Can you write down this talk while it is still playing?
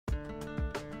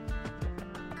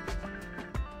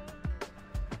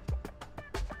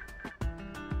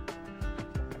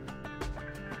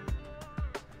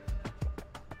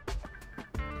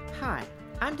Hi,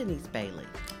 I'm Denise Bailey.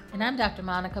 And I'm Dr.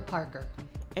 Monica Parker.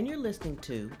 And you're listening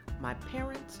to My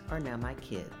Parents Are Now My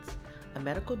Kids, a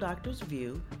medical doctor's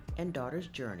view and daughter's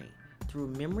journey through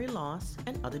memory loss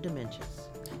and other dementias.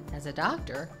 As a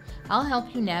doctor, I'll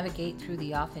help you navigate through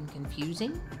the often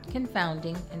confusing,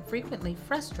 confounding, and frequently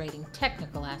frustrating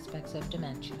technical aspects of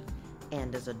dementia.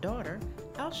 And as a daughter,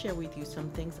 I'll share with you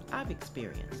some things I've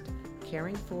experienced,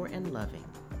 caring for and loving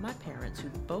my parents who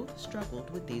both struggled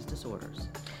with these disorders.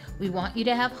 We want you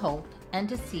to have hope and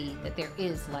to see that there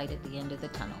is light at the end of the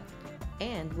tunnel.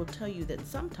 And we'll tell you that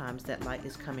sometimes that light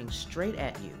is coming straight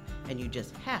at you and you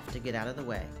just have to get out of the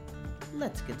way.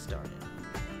 Let's get started.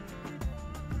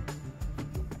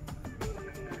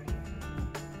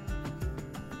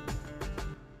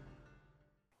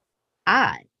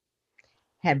 I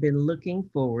have been looking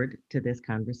forward to this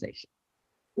conversation.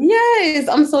 Yes,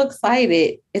 I'm so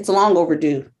excited. It's long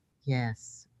overdue.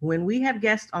 Yes. When we have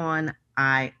guests on,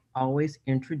 I always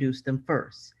introduce them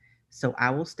first, so I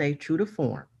will stay true to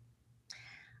form.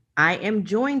 I am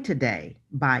joined today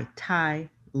by Ty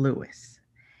Lewis.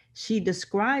 She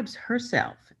describes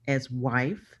herself as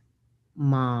wife,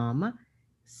 mom,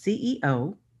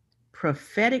 CEO,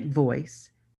 prophetic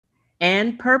voice,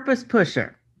 and purpose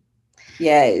pusher.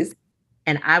 Yes.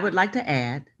 And I would like to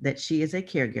add that she is a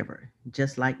caregiver,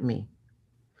 just like me,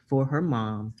 for her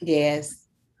mom. Yes.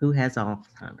 Who has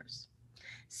Alzheimer's.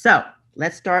 So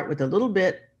let's start with a little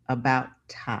bit about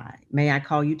Ty. May I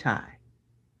call you Ty?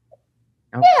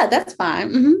 Okay. Yeah, that's fine.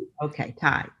 Mm-hmm. Okay,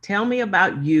 Ty, tell me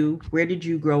about you. Where did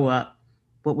you grow up?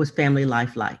 What was family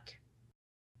life like?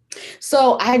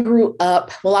 So I grew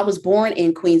up, I was born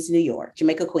in Queens, New York,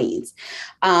 Jamaica, Queens.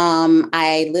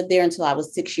 I lived there until I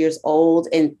was 6 years old.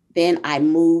 And then I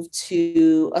moved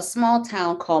to a small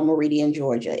town called Meridian,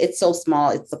 Georgia. It's so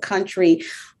small. It's a country.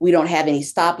 We don't have any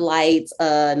stoplights,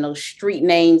 no street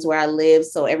names where I live.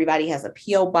 So everybody has a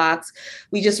P.O. box.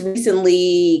 We just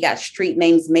recently got street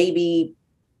names, maybe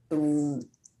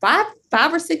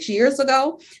five or 6 years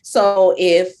ago. So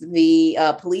if the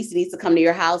police needs to come to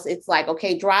your house, it's like,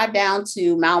 okay, drive down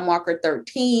to mile marker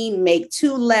 13, make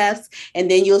 2 lefts,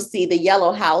 and then you'll see the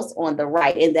yellow house on the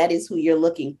right. And that is who you're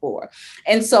looking for.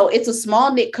 And so it's a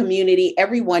small knit community.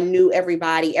 Everyone knew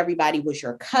everybody. Everybody was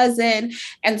your cousin.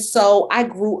 And so I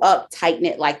grew up tight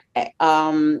knit, like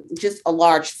just a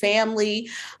large family.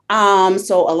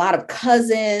 So a lot of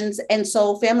cousins. And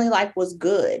so family life was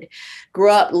good. Grew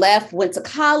up, left, went to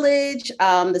college.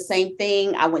 The same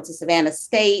thing. I went to Savannah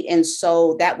State. And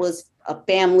so that was a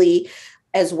family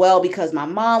as well, because my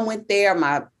mom went there,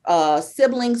 my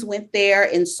siblings went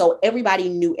there. And so everybody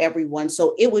knew everyone.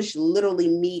 So it was literally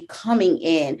me coming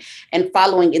in and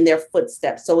following in their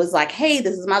footsteps. So it's like, hey,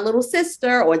 this is my little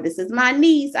sister, or this is my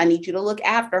niece. I need you to look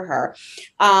after her.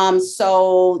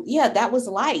 So yeah, that was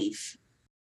life.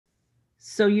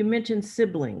 So you mentioned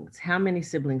siblings. How many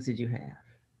siblings did you have?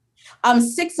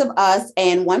 6 of us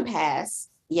and 1 passed.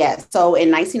 Yes. So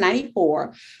in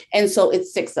 1994. And so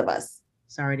it's 6 of us.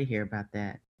 Sorry to hear about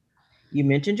that. You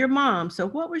mentioned your mom. So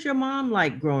what was your mom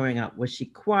like growing up? Was she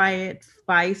quiet,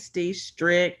 feisty,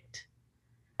 strict?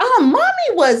 Mommy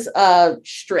was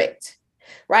strict.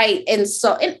 Right. And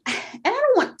so, and I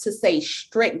don't want to say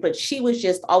strict, but she was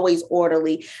just always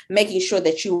orderly, making sure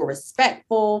that you were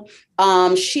respectful.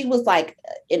 She was like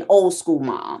an old school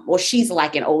mom, or she's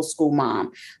like an old school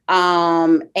mom,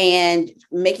 and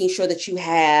making sure that you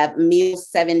have meals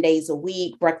 7 days a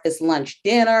week, breakfast, lunch,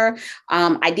 dinner.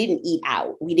 I didn't eat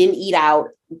out. We didn't eat out.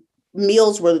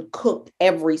 Meals were cooked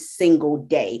every single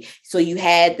day. So you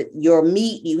had your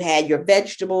meat, you had your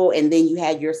vegetable, and then you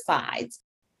had your sides.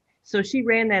 So she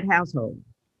ran that household.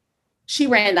 She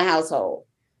ran the household.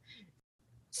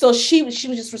 So she was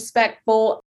just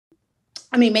respectful.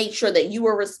 I mean, made sure that you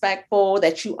were respectful,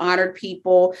 that you honored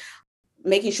people,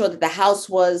 making sure that the house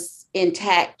was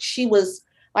intact. She was,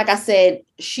 like I said,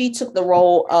 she took the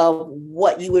role of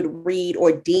what you would read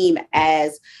or deem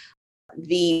as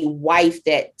the wife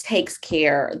that takes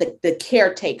care, the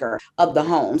caretaker of the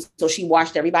home. So she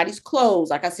washed everybody's clothes.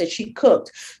 Like I said, she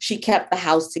cooked, she kept the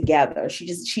house together.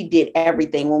 She did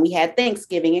everything. When we had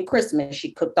Thanksgiving and Christmas,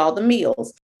 she cooked all the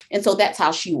meals. And so that's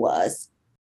how she was.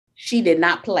 She did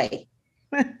not play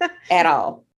at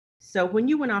all. So when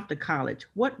you went off to college,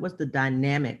 what was the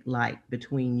dynamic like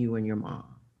between you and your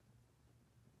mom?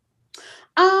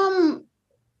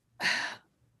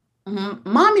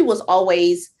 Mommy was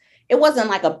always, it wasn't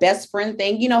like a best friend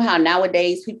thing. You know how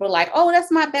nowadays people are like, oh, that's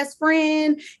my best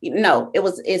friend. No,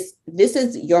 this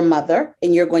is your mother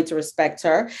and you're going to respect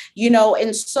her,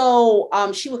 and so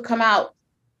she would come out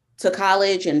to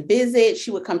college and visit.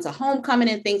 She would come to homecoming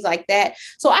and things like that.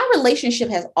 So our relationship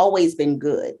has always been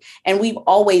good and we've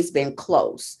always been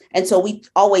close. And so we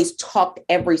always talked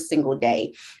every single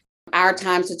day. Our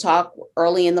times to talk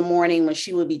early in the morning when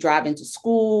she would be driving to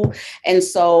school. And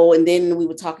then we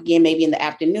would talk again, maybe in the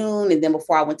afternoon and then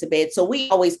before I went to bed. So we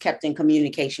always kept in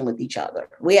communication with each other.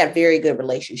 We had a very good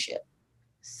relationship.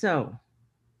 So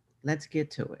let's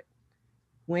get to it.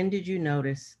 When did you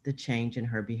notice the change in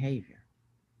her behavior?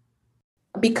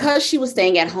 Because she was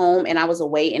staying at home and I was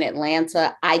away in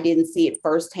Atlanta, I didn't see it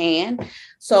firsthand.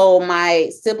 So my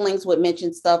siblings would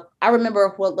mention stuff. I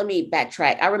remember, well, let me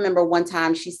backtrack. I remember one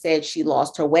time she said she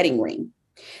lost her wedding ring.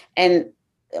 And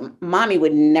mommy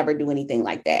would never do anything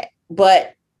like that.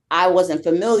 But I wasn't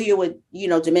familiar with,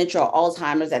 dementia or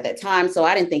Alzheimer's at that time. So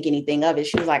I didn't think anything of it.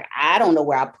 She was like, I don't know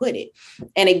where I put it.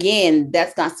 And again,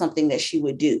 that's not something that she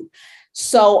would do.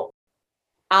 So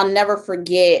I'll never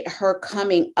forget her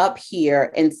coming up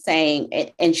here and saying,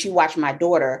 and she watched my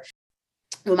daughter.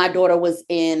 When my daughter was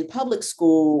in public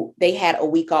school, they had a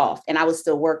week off and I was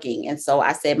still working. And so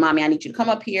I said, Mommy, I need you to come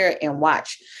up here and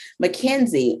watch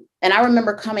Mackenzie. And I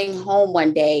remember coming home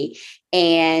one day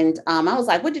and I was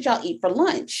like, what did y'all eat for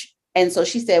lunch? And so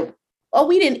she said, oh,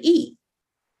 we didn't eat.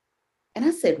 And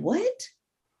I said, what?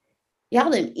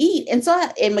 Y'all didn't eat?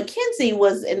 And Mackenzie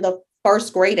was in the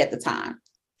first grade at the time.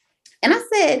 And I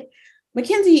said,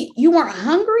 Mackenzie, you weren't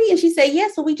hungry? And she said,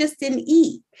 yes, so we just didn't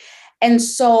eat. And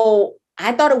so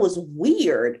I thought it was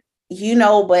weird,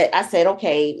 but I said,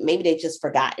 okay, maybe they just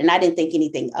forgot. And I didn't think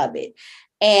anything of it.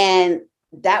 And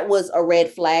that was a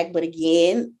red flag. But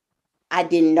again, I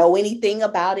didn't know anything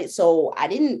about it. So I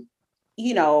didn't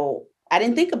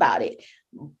think about it.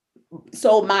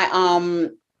 So my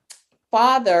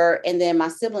father and then my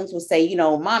siblings would say,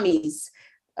 Mommy's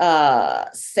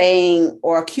saying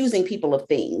or accusing people of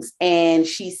things. And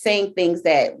she's saying things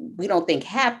that we don't think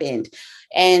happened.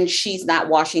 And she's not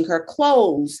washing her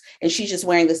clothes. And she's just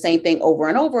wearing the same thing over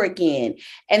and over again.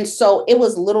 And so it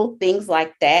was little things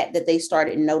like that they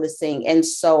started noticing. And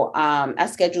so I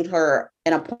scheduled her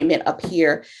an appointment up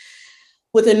here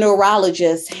with a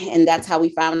neurologist. And that's how we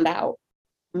found out.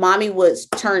 Mommy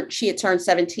she had turned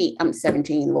 17. I'm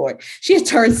 17, Lord. She had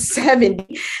turned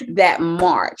 70 that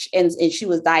March and she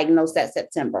was diagnosed that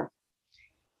September.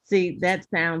 See, that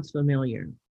sounds familiar.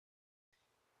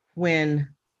 When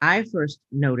I first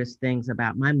noticed things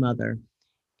about my mother,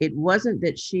 it wasn't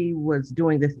that she was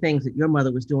doing the things that your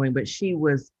mother was doing, but she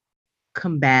was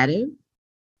combative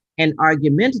and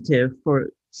argumentative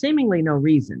for seemingly no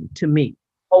reason to me.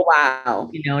 Oh, wow.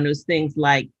 And it was things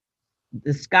like,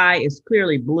 the sky is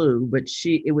clearly blue, but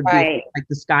it would be like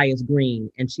the sky is green.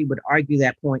 And she would argue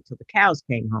that point till the cows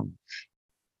came home.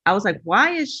 I was like,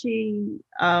 why is she,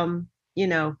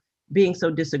 being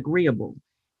so disagreeable?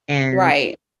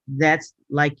 And that's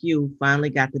like you finally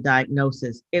got the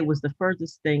diagnosis. It was the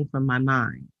furthest thing from my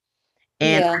mind.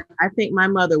 And I think my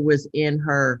mother was in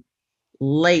her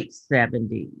late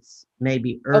 70s,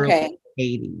 maybe early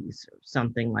 80s or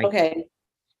something like that.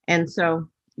 And so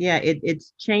yeah, it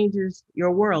changes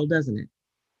your world, doesn't it?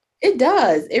 It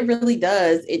does. It really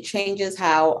does. It changes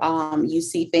how you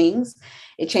see things.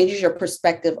 It changes your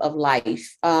perspective of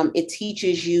life. It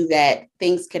teaches you that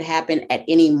things could happen at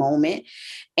any moment.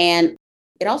 And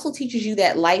it also teaches you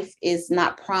that life is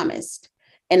not promised,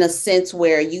 in a sense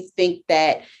where you think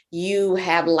that you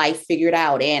have life figured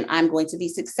out and I'm going to be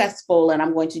successful and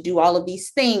I'm going to do all of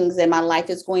these things and my life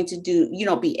is going to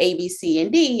be A, B, C, and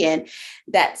D. And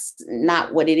that's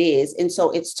not what it is. And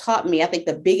so it's taught me, I think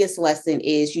the biggest lesson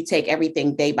is you take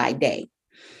everything day by day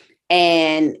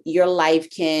and your life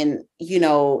can,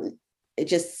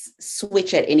 just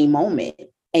switch at any moment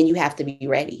and you have to be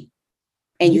ready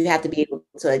and you have to be able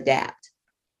to adapt.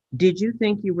 Did you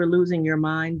think you were losing your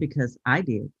mind? Because I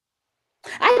did.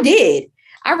 I did.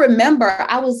 I remember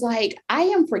I was like, I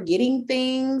am forgetting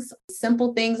things,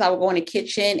 simple things. I would go in the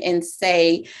kitchen and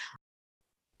say,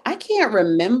 I can't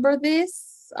remember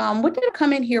this. What did I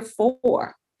come in here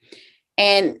for?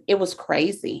 And it was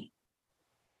crazy.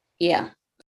 Yeah.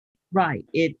 Right.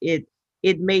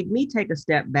 It made me take a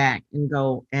step back and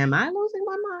go, am I losing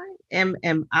my mind?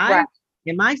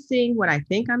 Am I seeing what I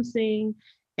think I'm seeing?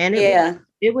 And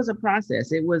it was a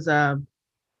process. It was I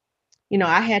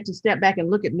had to step back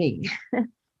and look at me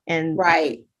and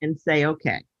say,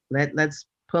 okay, let's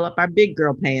pull up our big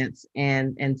girl pants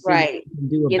and see what we can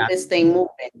do about this thing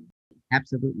moving.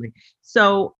 Absolutely.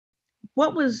 So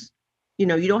what was, you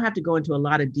don't have to go into a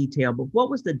lot of detail, but what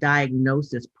was the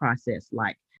diagnosis process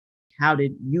like? How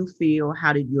did you feel?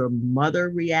 How did your mother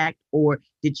react? Or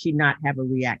did she not have a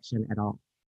reaction at all?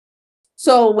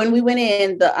 So when we went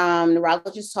in, the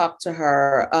neurologist talked to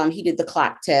her. He did the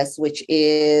clock test, which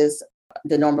is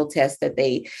the normal test that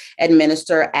they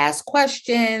administer, ask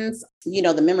questions,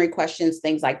 the memory questions,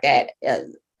 things like that.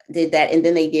 Did that. And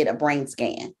then they did a brain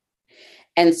scan.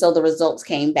 And so the results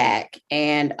came back,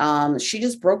 and she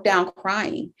just broke down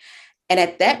crying. And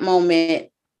at that moment,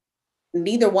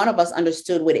 neither one of us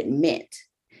understood what it meant.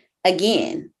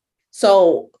 Again,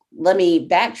 so let me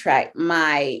backtrack.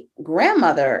 My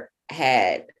grandmother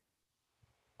had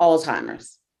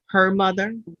Alzheimer's. Her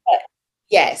mother?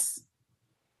 Yes.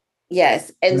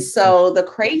 Yes. And so the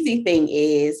crazy thing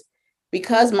is,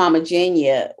 because Mama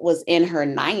Genia was in her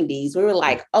 90s, we were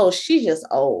like, oh, she's just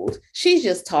old. She's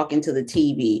just talking to the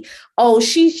TV. Oh,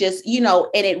 she's just,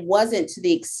 and it wasn't to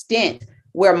the extent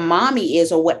where mommy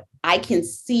is or what I can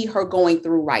see her going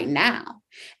through right now.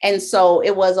 And so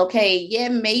it was, okay, yeah,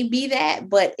 maybe that,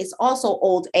 but it's also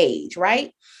old age,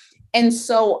 right? And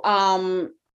so and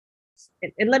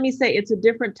let me say, it's a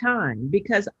different time,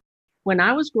 because when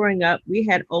I was growing up, we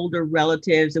had older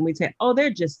relatives and we'd say, oh, they're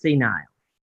just senile.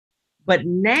 But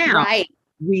now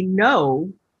we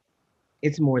know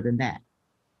it's more than that.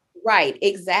 Right,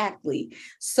 exactly.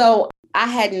 So I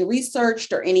hadn't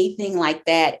researched or anything like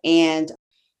that. And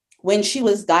when she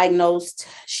was diagnosed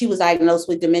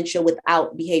with dementia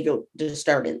without behavioral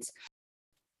disturbance.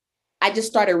 I just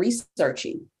started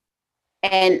researching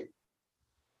and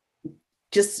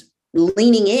just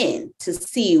leaning in to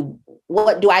see,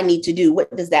 what do I need to do?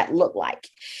 What does that look like?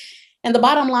 And the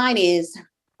bottom line is,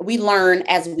 we learn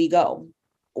as we go.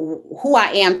 Who I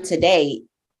am today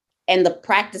and the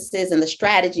practices and the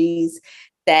strategies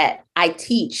that I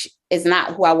teach is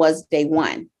not who I was day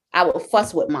one. I would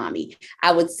fuss with mommy.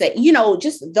 I would say,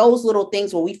 just those little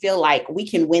things where we feel like we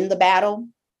can win the battle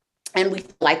and we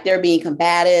feel like they're being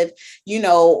combative,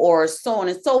 or so on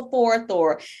and so forth.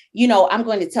 Or, I'm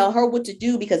going to tell her what to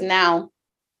do because now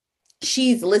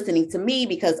she's listening to me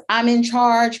because I'm in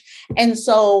charge. And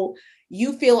so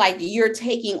you feel like you're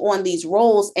taking on these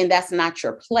roles and that's not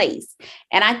your place.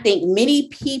 And I think many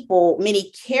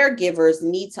caregivers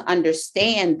need to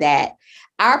understand that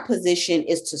our position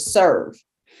is to serve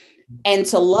and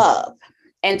to love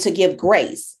and to give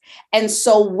grace. And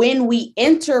so when we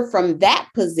enter from that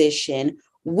position,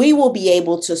 we will be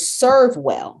able to serve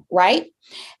well, right?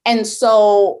 And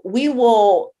so we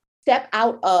will step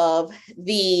out of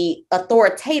the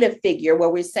authoritative figure where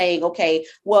we're saying, okay,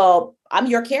 well, I'm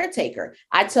your caretaker.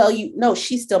 I tell you, no,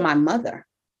 she's still my mother.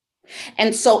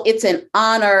 And so it's an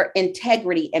honor,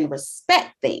 integrity, and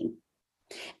respect thing.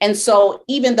 And so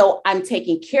even though I'm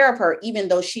taking care of her, even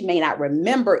though she may not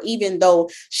remember, even though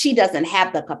she doesn't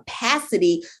have the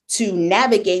capacity to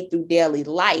navigate through daily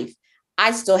life,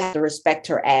 I still have to respect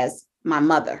her as my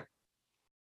mother.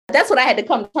 That's what I had to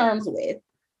come to terms with.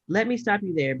 Let me stop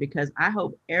you there, because I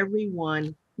hope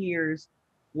everyone hears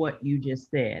what you just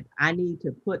said. I need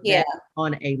to put that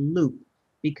on a loop,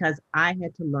 because I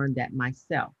had to learn that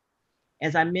myself.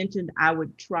 As I mentioned, I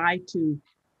would try to,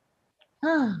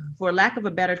 for lack of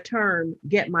a better term,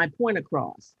 get my point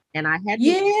across. And I had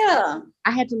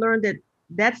to learn that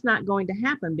that's not going to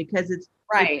happen, because it's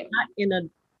not in an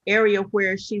area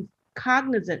where she's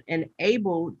cognizant and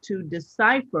able to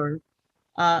decipher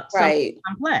something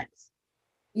complex.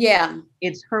 Yeah.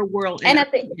 It's her world and I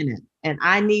think in it. And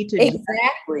I need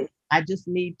to I just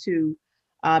need to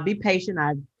be patient.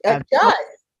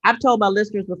 I've told my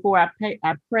listeners before, I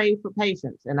pray for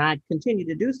patience, and I continue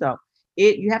to do so.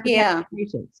 You have to have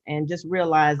patience and just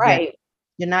realize that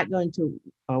you're not going to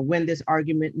win this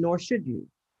argument, nor should you.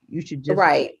 You should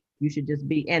just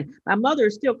be. And my mother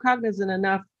is still cognizant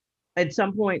enough at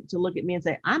some point to look at me and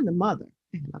say, I'm the mother.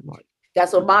 And I'm like,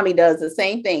 that's what mommy does, the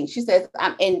same thing. She says,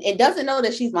 and doesn't know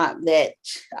that she's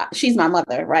my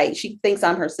mother, right? She thinks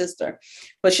I'm her sister,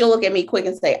 but she'll look at me quick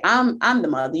and say, I'm the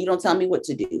mother. You don't tell me what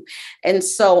to do. And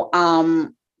so,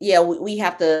 we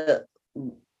have to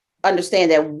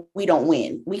understand that we don't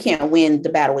win. We can't win the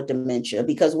battle with dementia,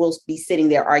 because we'll be sitting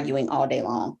there arguing all day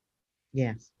long.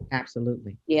 Yes,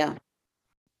 absolutely. Yeah.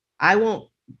 I won't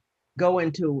go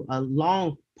into a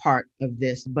long part of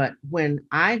this, but when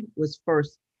I was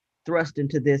first thrust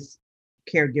into this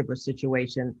caregiver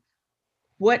situation,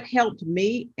 what helped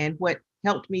me and what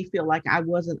helped me feel like I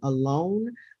wasn't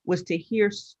alone was to hear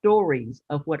stories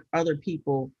of what other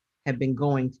people have been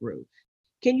going through.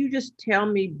 Can you just tell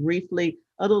me briefly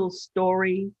a little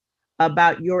story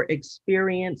about your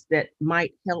experience that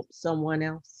might help someone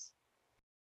else?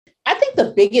 I think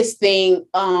the biggest thing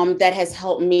that has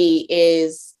helped me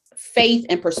is faith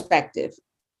and perspective,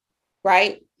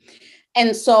 right?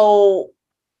 And so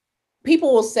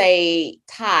people will say,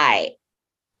 Ty,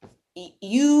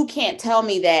 you can't tell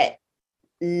me that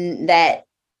that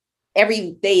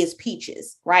every day is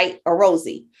peaches, right? Or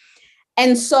rosy.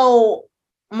 And so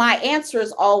my answer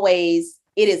is always,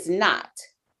 it is not.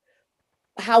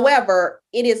 However,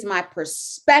 it is my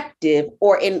perspective,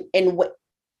 or in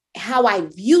how I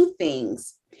view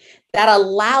things, that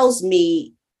allows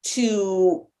me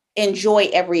to enjoy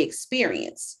every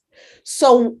experience.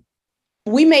 So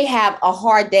we may have a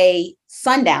hard day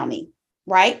sundowning,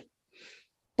 right?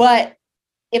 But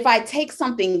if I take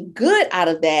something good out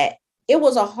of that, it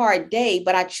was a hard day,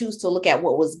 but I choose to look at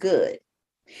what was good.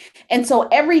 And so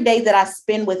every day that I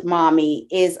spend with mommy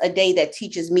is a day that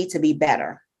teaches me to be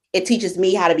better. It teaches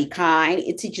me how to be kind.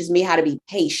 It teaches me how to be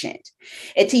patient.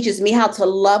 It teaches me how to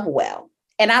love well.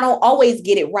 And I don't always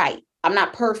get it right. I'm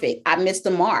not perfect. I missed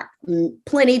the mark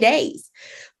plenty days.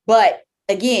 But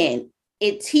again,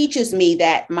 it teaches me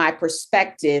that my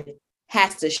perspective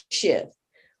has to shift.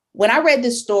 When I read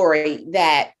this story,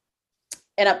 that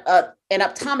an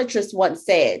optometrist once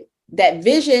said that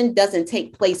vision doesn't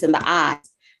take place in the eyes,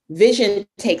 vision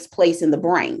takes place in the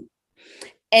brain.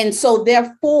 And so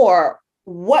therefore,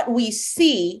 what we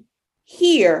see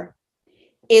here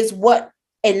is what,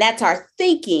 and that's our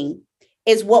thinking,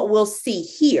 is what we'll see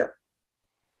here.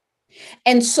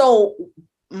 And so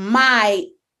my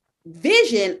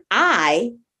vision,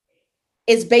 eye,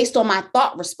 is based on my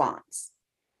thought response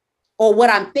or what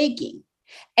I'm thinking.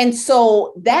 And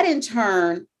so that in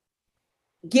turn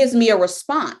gives me a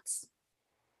response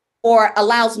or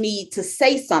allows me to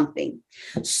say something.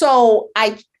 So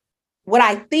what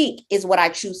I think is what I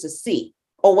choose to see,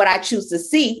 or what I choose to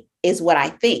see is what I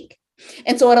think.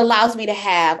 And so it allows me to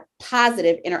have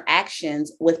positive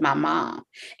interactions with my mom.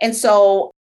 And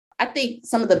so I think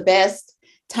some of the best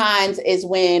times is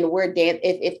when we're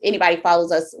if anybody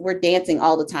follows us, we're dancing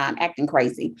all the time, acting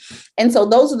crazy. And so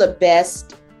those are the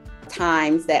best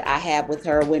times that I have with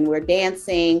her, when we're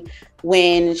dancing,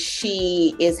 when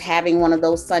she is having one of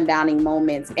those sundowning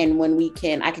moments, and when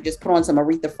I can just put on some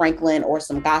Aretha Franklin or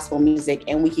some gospel music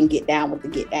and we can get down with the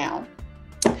get down.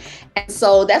 And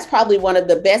so that's probably one of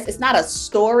the best. It's not a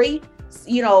story,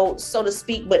 so to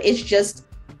speak, but it's just,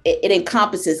 it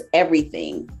encompasses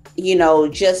everything,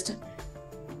 just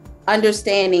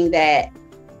understanding that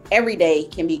every day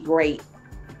can be great.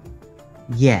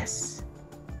 Yes,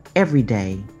 every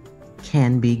day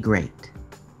can be great.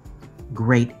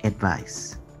 Great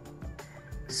advice.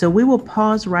 So we will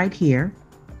pause right here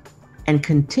and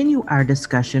continue our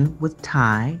discussion with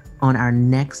Ty on our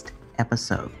next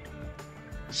episode.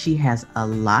 She has a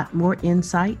lot more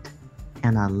insight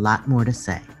and a lot more to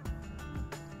say.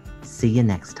 See you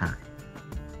next time.